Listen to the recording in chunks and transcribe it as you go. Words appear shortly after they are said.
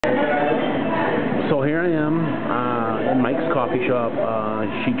coffee shop.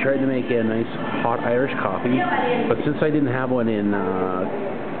 She tried to make a nice hot Irish coffee, but since I didn't have one in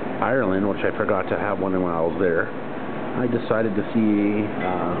Ireland, which I forgot to have one when I was there, I decided to see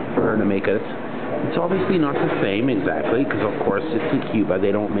for her to make it. It's obviously not the same exactly, because of course it's in Cuba. They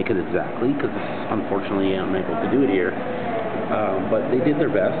don't make it exactly, because unfortunately I'm unable to do it here. But they did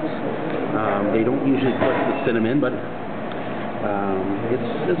their best. They don't usually put the cinnamon, but it's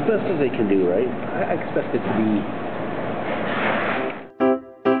as best as they can do, right? I expect it to be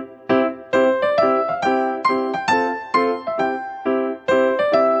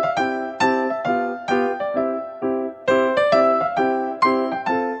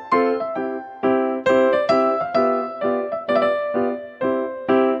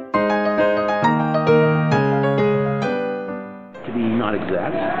not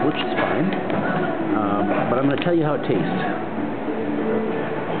exact, which is fine, but I'm going to tell you how it tastes.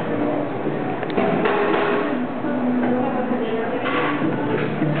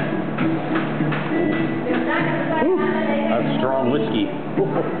 Ooh, that's strong whiskey.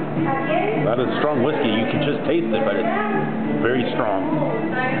 That is strong whiskey. You can just taste it, but it's very strong.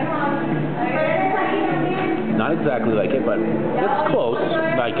 Not exactly like it, but it's close.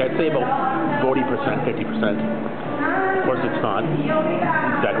 Like I'd say about 40%, 50%. Of course, it's not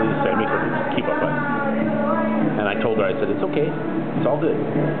exactly the same because it's Cuba, but and I told her, I said, it's okay, it's all good.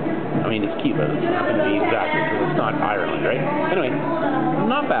 I mean, it's Cuba, it's not going to be exactly because it's not Ireland, right? Anyway,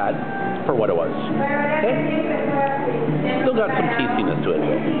 not bad for what it was. Okay? Still got some tastiness to it,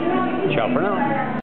 though. Ciao for now.